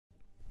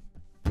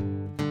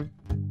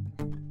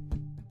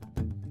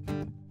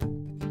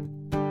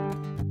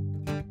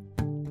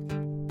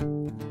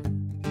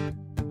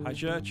Hi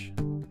church,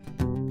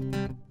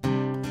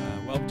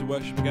 welcome to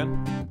worship again.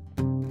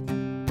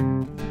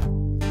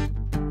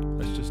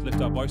 Let's just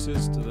lift our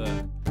voices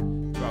to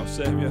our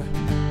Saviour.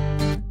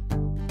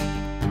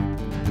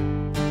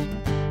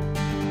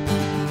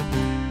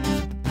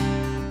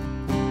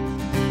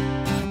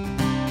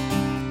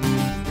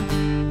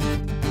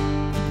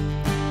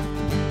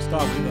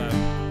 Start with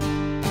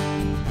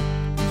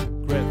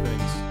great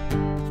things.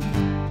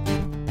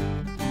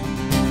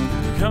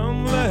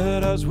 Come,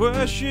 let us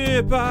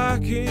worship our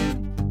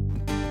King.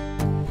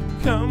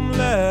 Come,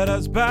 let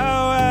us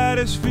bow at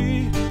His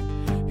feet.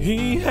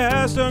 He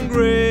has done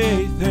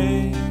great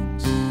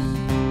things.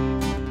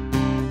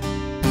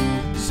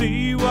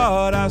 See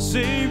what our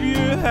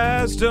Savior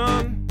has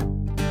done.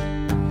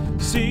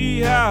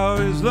 See how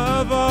His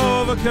love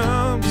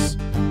overcomes.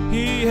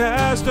 He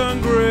has done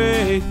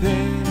great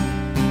things.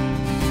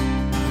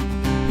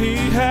 He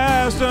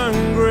has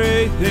done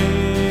great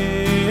things.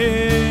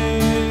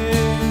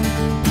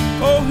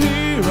 Oh,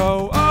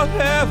 hero of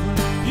heaven,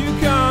 you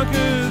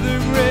conquer the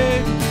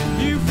grave.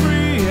 You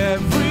free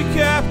every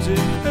captive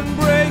and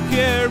break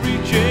every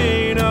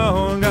chain.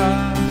 Oh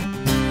God,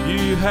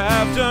 you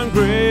have done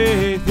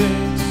great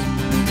things.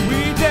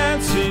 We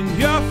dance in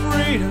your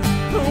freedom,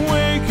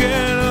 awake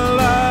and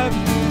alive.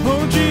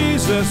 Oh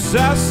Jesus,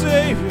 our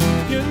Savior,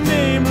 your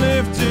name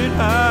lifted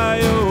high.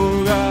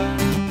 Oh God,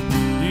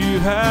 you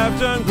have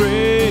done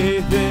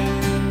great things.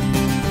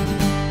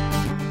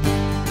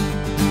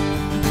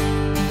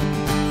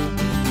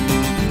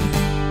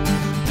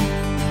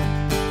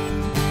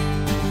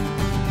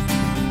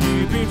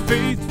 You've been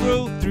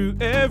faithful through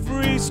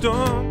every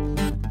storm,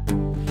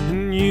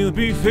 and you'll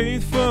be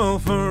faithful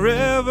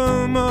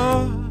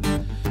forevermore.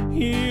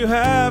 You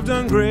have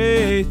done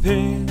great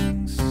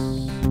things,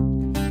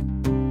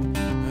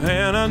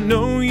 and I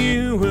know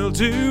you will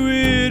do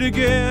it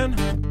again.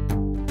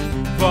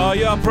 For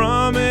your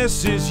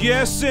promise is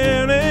yes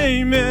and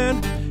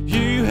amen.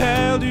 You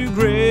have do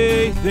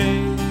great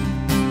things.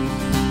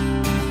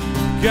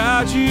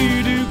 God,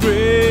 you do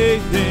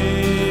great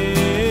things.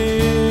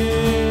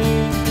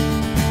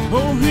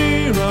 Oh,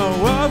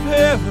 hero of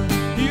heaven,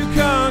 you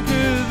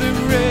conquer the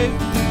grave.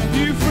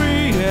 You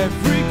free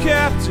every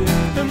captive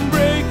and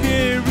break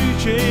every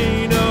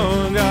chain.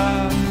 Oh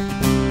God,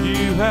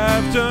 you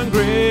have done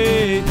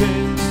great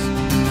things.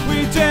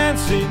 We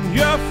dance in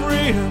your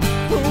freedom,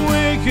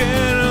 awake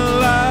and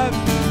alive.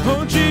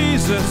 Oh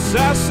Jesus,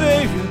 our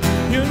Savior,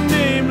 your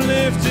name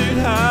lifted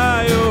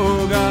high.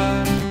 Oh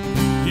God,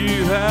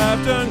 you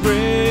have done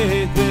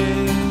great things.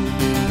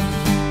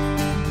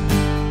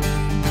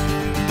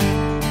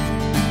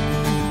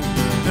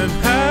 And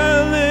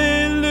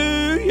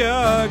hallelujah,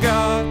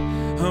 God,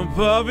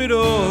 above it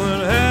all.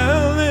 And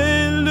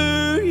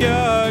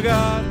hallelujah,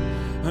 God,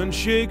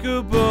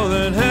 unshakable.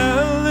 And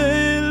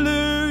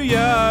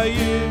hallelujah,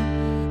 you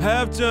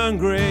have done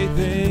great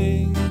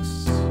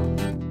things.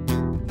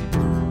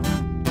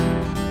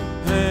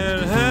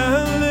 And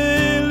hallelujah,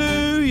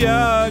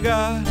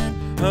 God,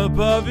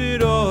 above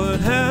it all.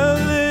 And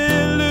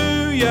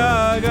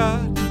hallelujah,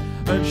 God,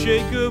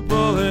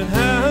 unshakable. And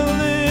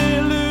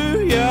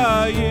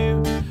hallelujah,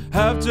 you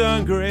have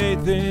done great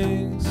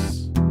things.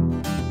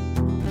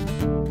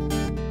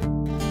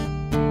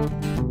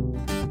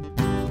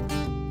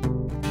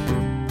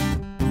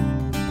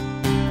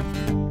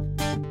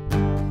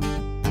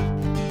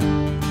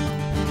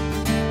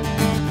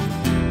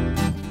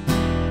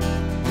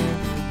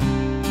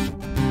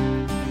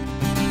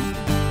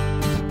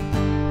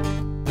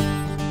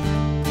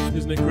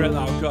 Isn't it great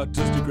that our God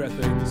does do great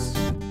things?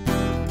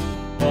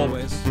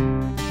 Always.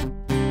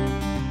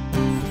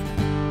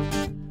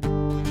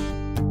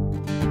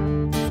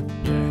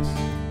 Yes.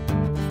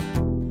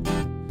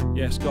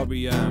 Yes, God,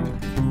 we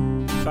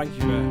thank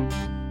you for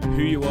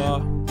who you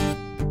are.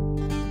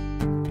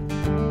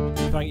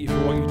 Thank you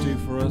for what you do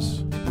for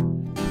us.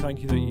 Thank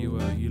you that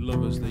you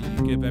love us, that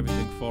you give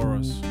everything for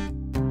us.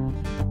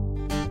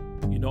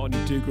 You not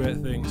only do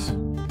great things,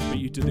 but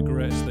you do the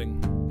greatest thing.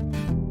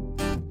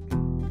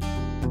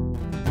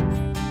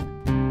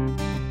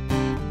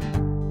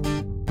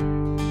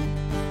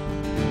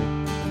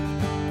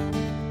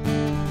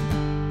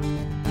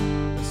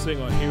 Sing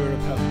on Hero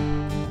of Heaven.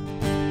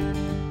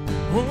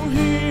 Oh,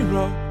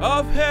 hero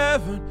of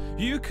heaven,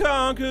 you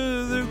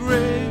conquer the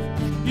grave.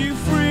 You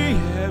free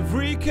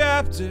every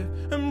captive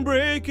and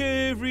break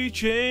every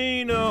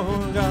chain.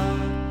 Oh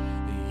God,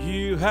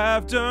 you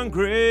have done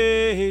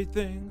great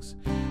things.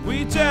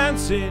 We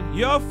dance in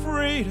your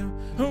freedom,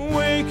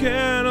 awake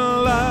and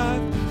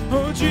alive.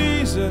 Oh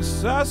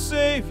Jesus, our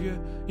Savior,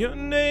 your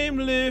name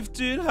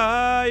lifted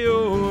high.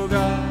 Oh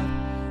God,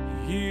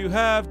 you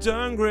have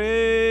done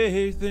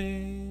great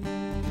things.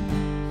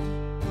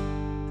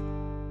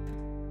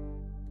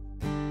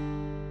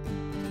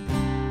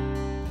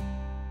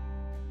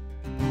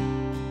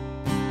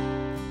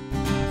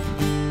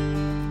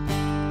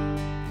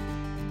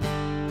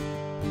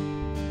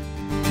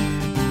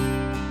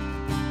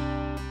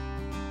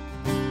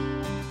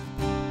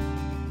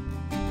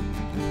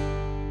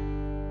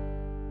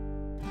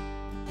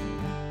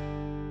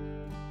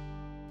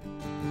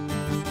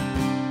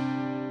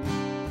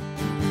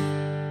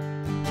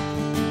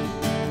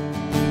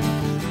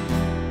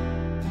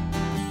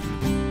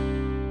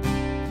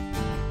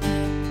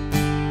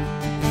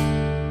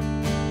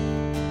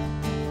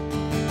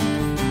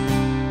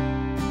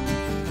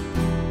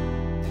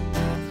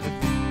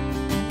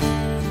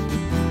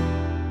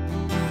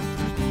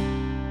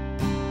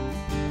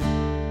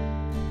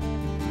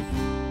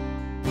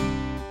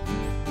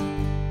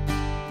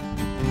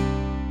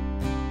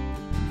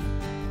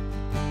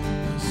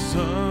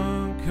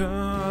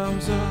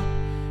 comes up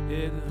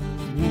in a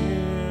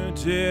new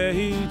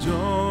day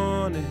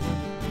dawning.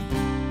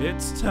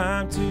 It's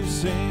time to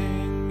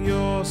sing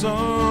your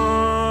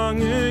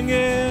song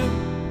again.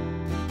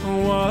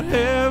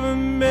 Whatever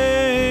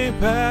may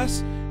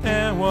pass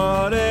and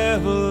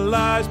whatever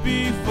lies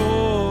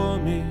before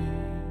me,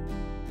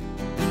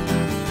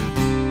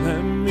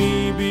 let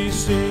me be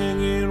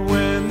singing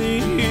when the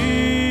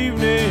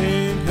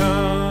evening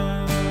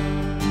comes.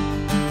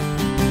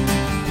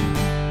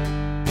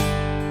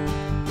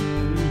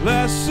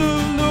 Bless the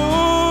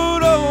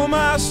Lord, oh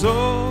my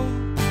soul,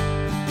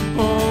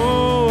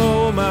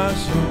 oh my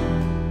soul,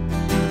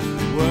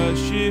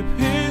 worship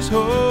His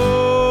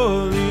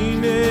holy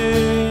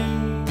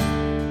name.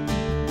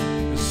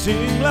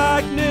 Sing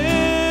like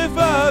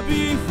never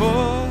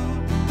before,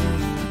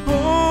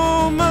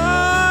 oh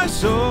my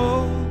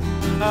soul,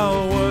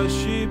 I'll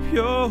worship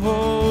your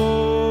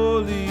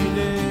holy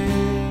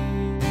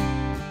name.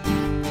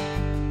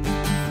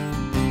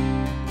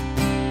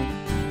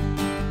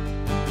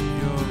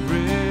 You're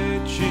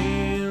rich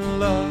in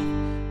love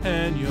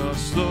and you're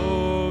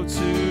slow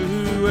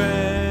to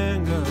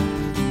anger.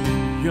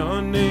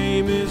 Your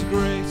name is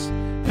grace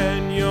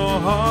and your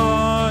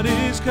heart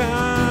is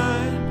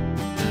kind.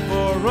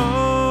 For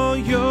all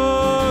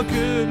your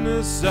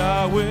goodness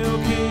I will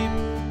keep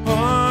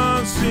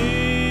on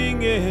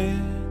singing.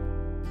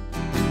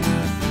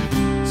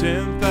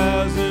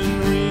 10,000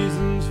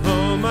 reasons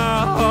for my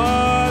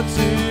heart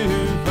to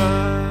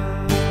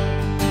find.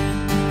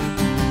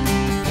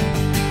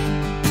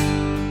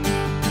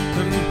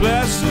 And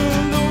bless the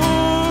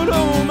Lord,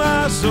 oh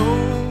my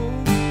soul,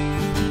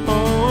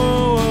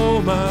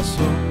 oh my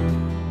soul,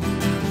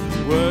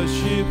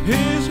 worship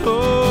His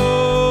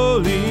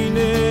holy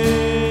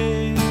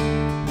name.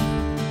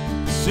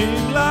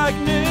 Sing like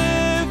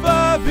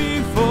never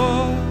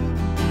before,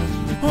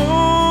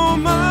 oh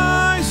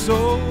my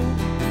soul,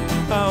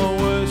 I'll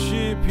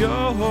worship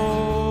your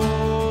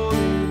holy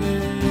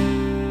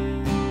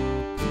name.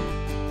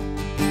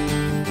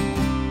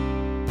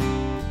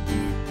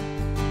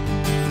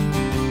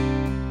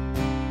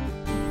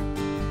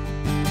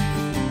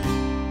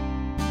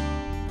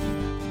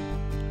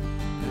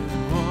 And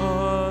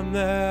on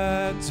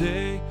that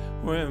day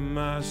when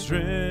my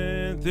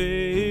strength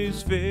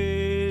is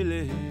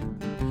failing,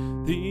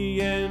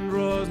 the end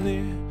draws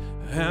near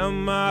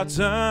and my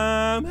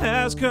time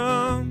has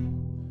come,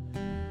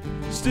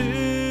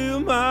 still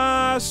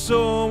my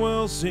soul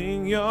will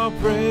sing your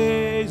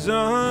praise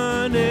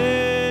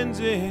unending.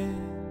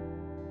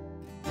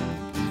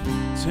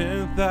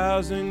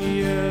 10,000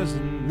 years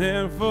and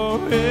then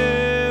forevermore.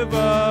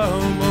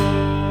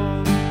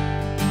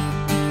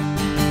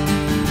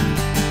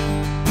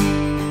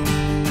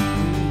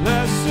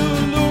 Bless the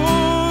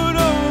Lord,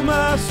 oh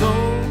my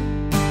soul,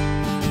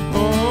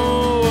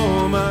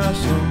 oh my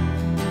soul,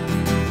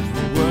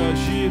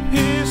 worship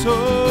His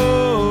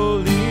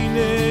holy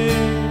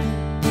name.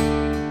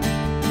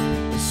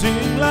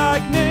 Sing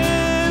like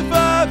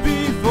never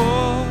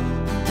before,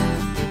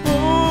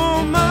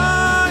 oh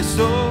my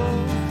soul,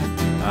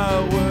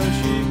 I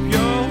worship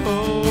your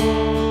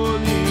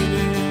holy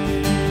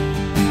name.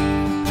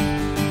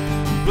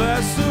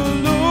 Bless the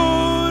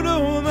Lord,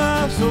 oh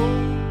my soul,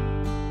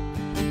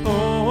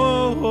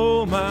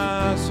 oh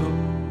my soul,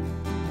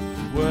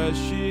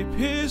 worship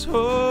His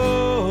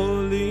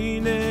holy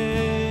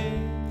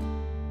name.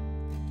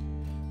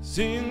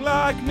 Sing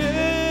like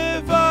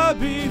never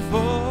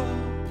before,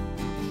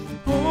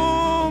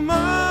 oh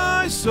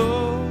my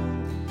soul,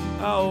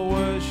 I'll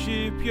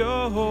worship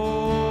your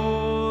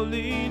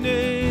holy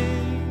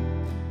name.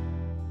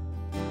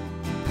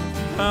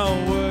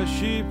 I'll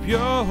worship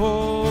your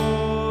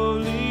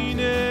holy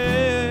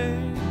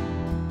name.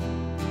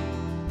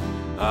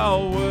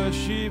 I'll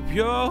worship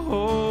your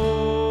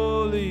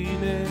holy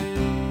name.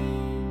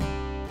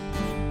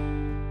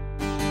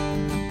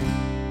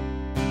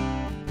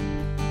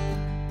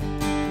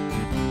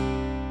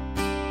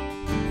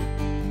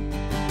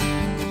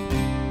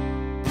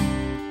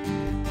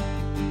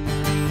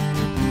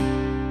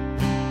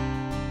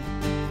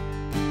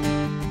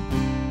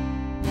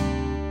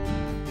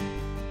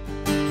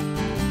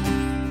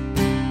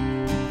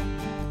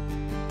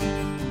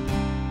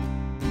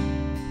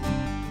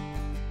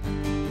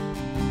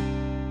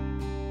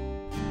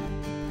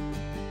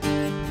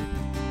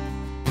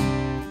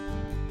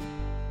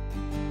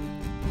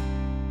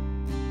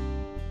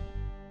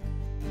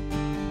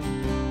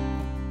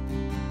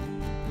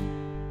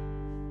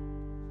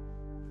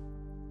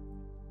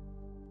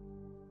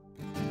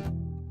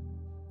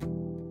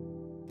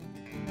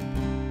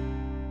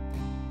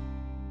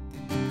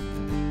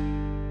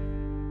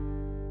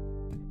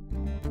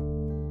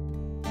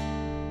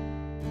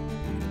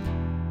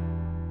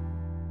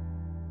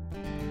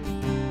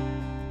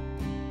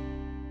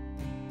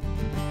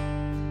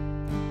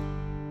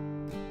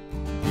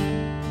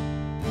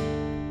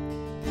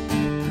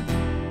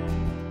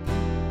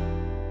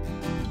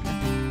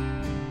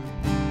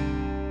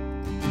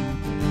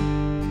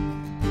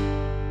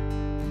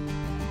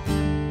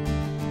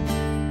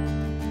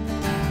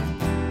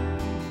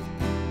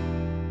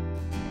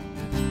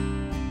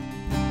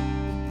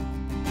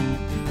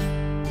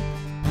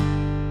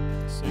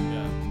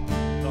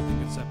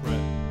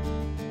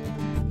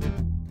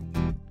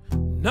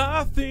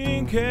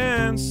 Nothing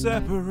can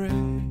separate.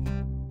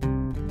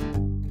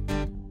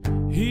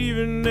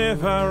 Even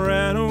if I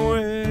ran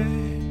away,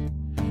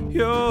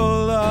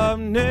 your love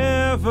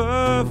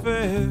never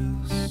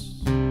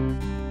fails.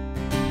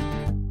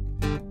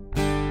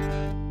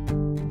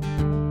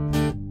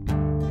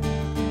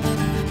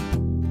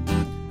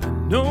 I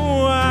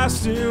know I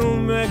still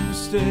make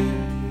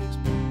mistakes,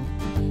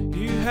 but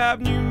you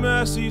have new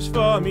mercies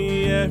for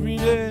me every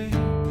day.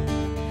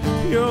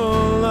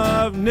 Your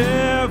love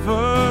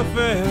never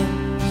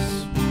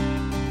fails.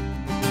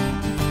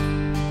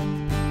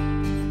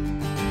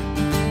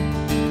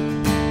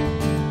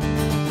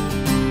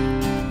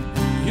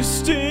 You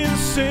stay the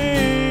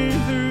same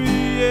through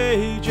the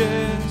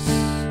ages.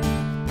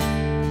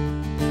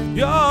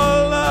 Your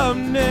love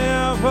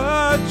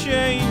never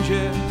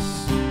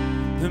changes.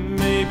 There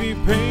may be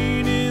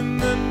pain in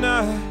the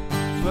night,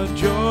 but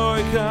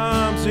joy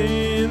comes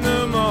in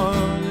the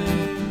morning.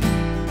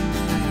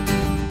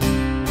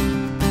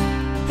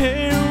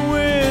 And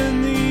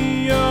when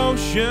the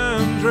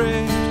oceans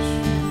rage,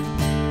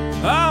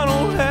 I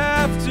don't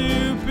have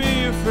to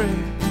be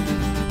afraid,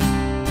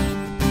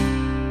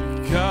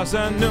 because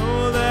I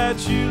know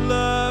that you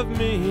love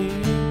me.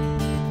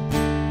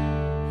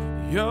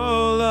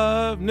 Your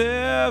love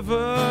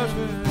never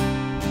fails.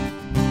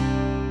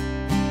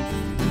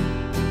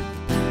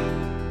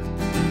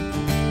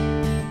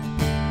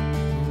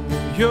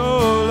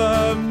 Your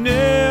love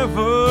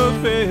never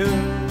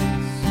fails.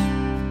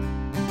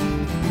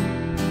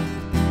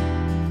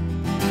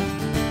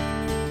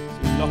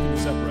 Nothing can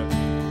separate.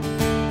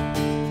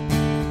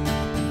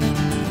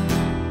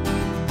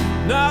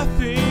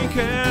 Nothing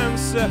can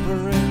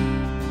separate.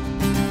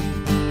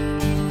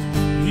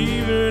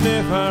 Even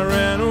if I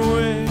ran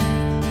away,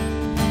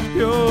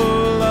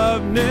 your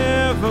love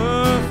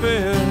never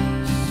fails.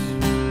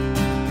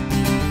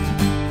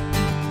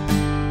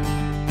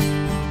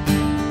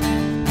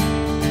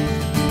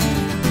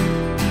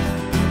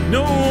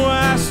 No,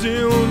 I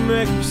still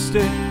make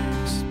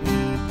mistakes,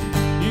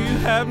 but you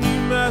have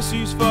new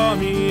mercies for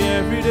me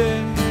every day,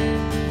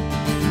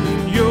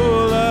 and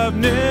your love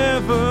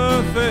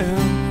never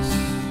fails.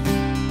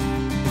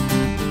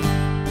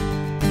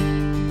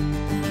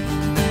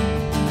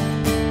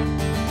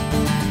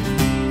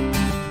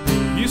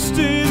 You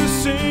stay the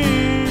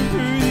same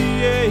through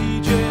the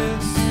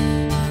ages.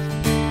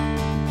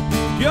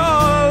 Your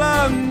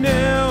love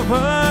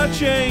never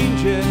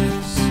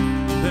changes.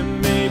 There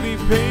may be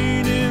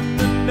pain in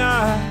the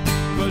night,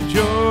 but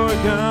joy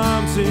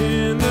comes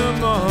in the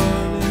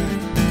morning.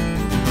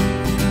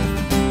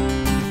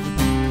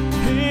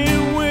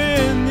 And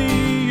when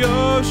the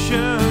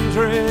oceans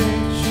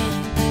rage,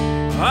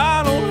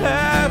 I don't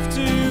have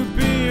to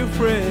be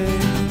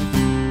afraid,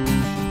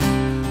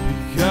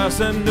 because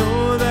I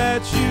know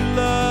that you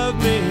love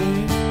me.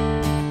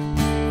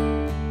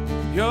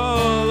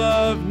 Your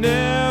love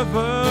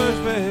never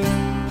fails.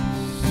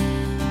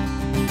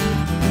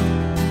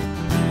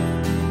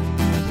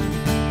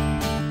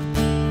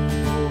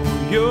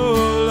 Your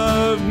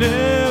love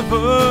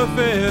never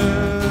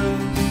fails.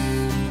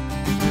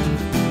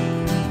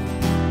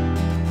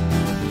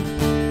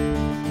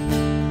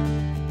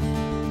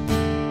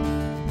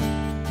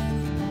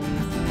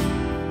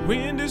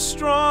 Wind is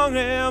strong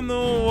and the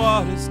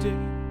water's deep,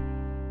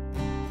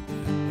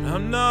 but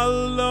I'm not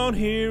alone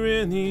here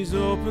in these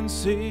open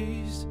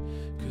seas,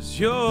 'cause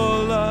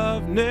your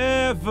love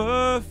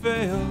never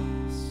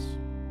fails.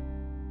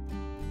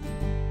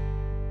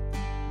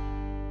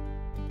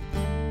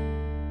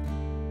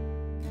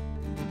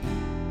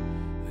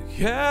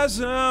 The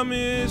chasm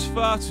is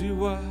far too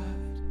wide.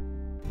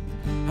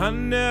 I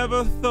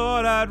never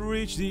thought I'd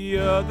reach the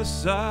other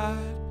side,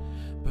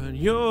 but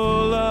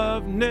your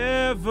love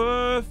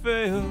never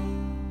fails.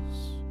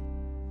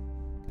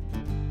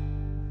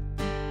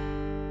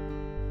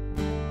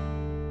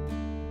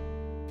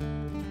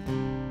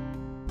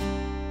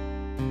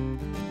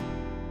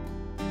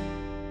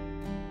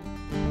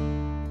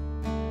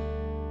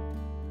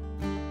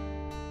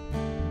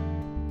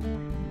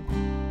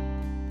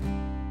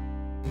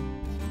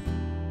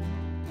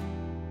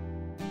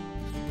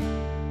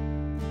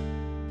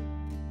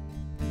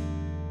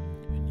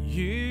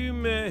 You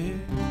make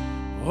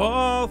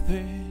all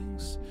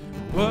things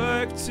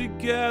work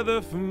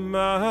together for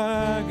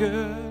my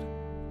good.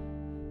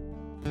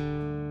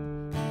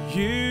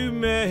 You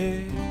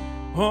make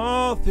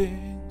all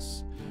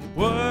things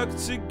work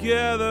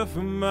together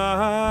for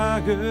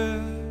my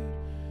good.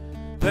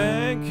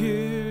 Thank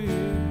you.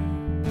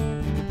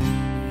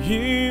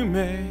 You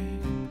make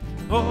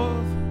all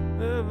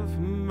things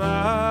for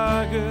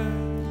my good.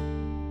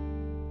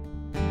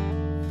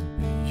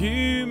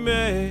 You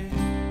make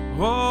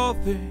all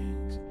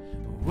things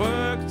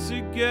work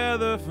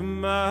together for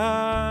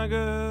my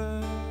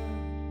good.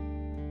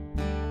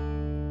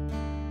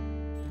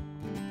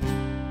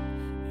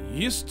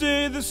 You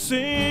stay the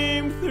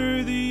same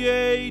through the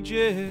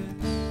ages,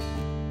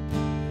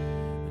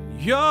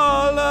 and your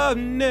love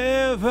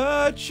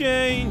never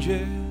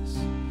changes.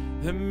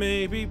 There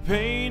may be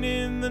pain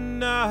in the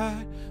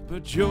night,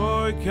 but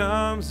joy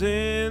comes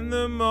in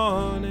the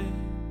morning.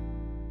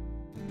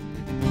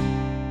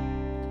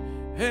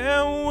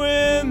 And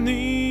when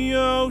the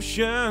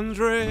oceans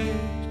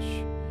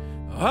rage,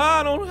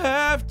 I don't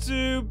have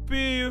to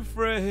be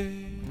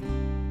afraid,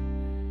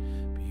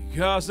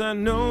 because I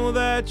know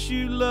that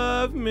you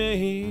love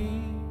me.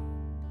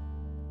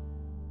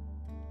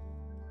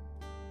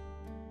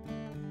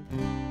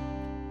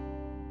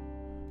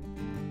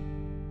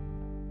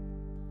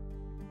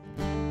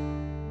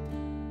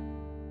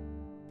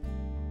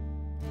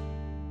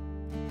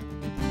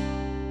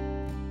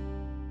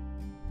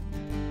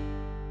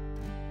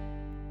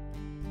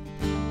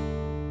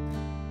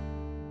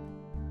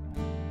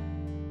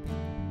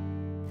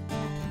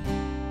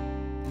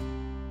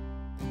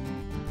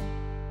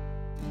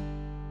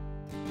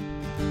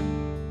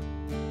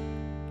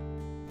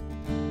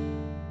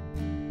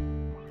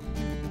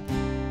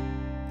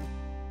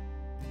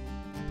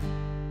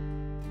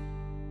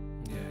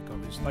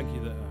 Thank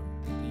you that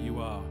you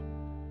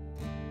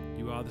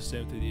are the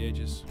same through the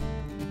ages.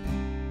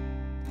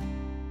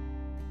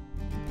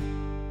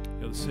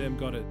 You're the same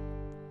God at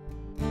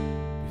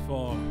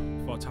before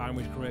time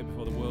was created,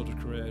 before the world was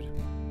created.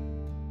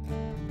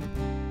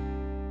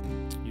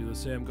 You're the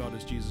same God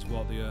as Jesus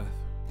walked the earth.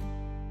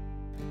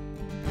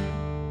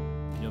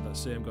 And you're that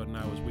same God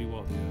now as we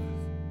walk the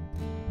earth.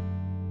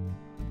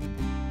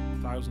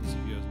 Thousands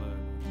of years later.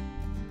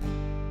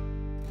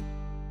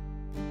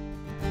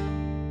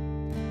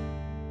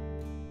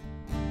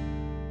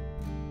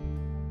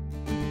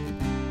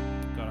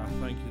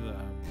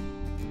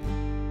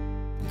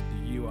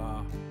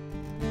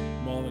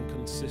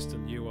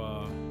 Consistent, you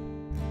are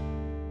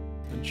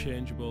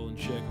unchangeable,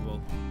 unshakable,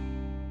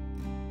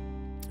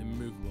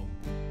 immovable.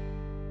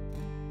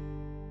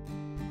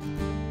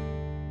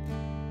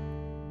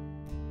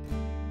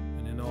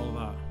 And in all of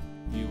that,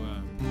 you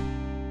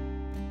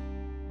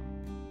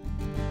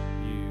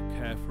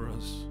care for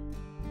us.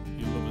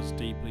 You love us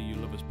deeply. You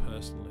love us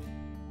personally.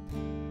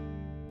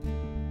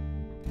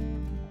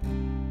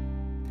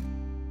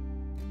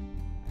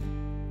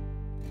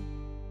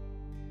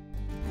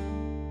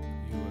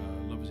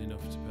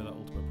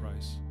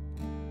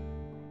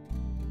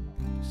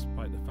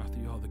 Despite the fact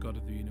that you are the God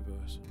of the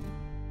universe,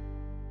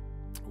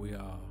 we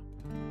are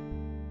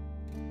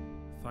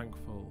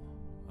thankful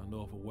and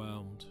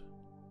overwhelmed,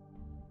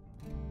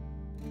 and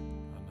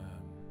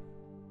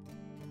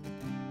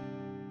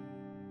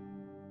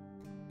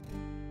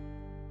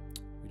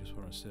we just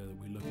want to say that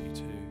we love you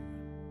too.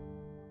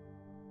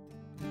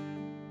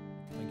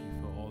 Thank you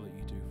for all that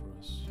you do for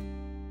us.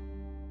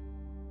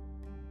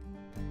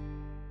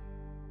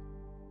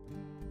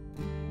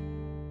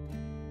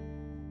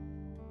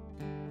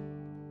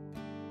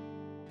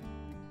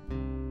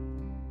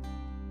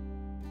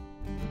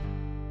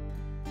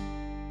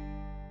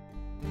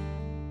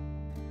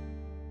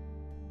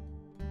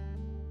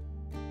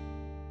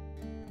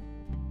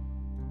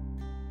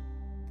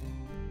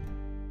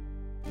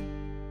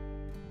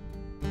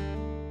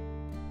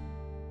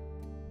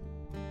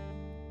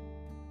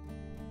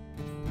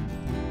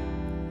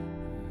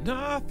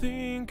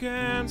 Nothing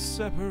can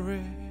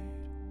separate,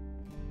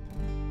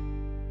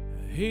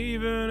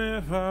 even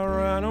if I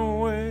ran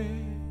away.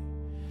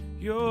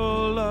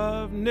 Your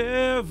love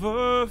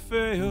never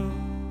fails.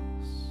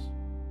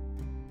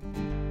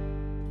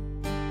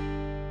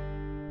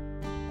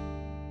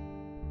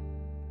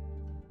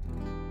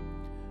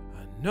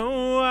 I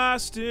know I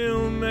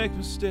still make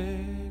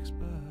mistakes,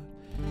 but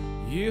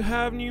you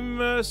have new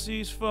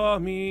mercies for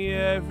me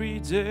every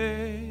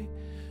day.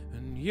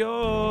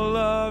 Your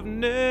love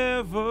never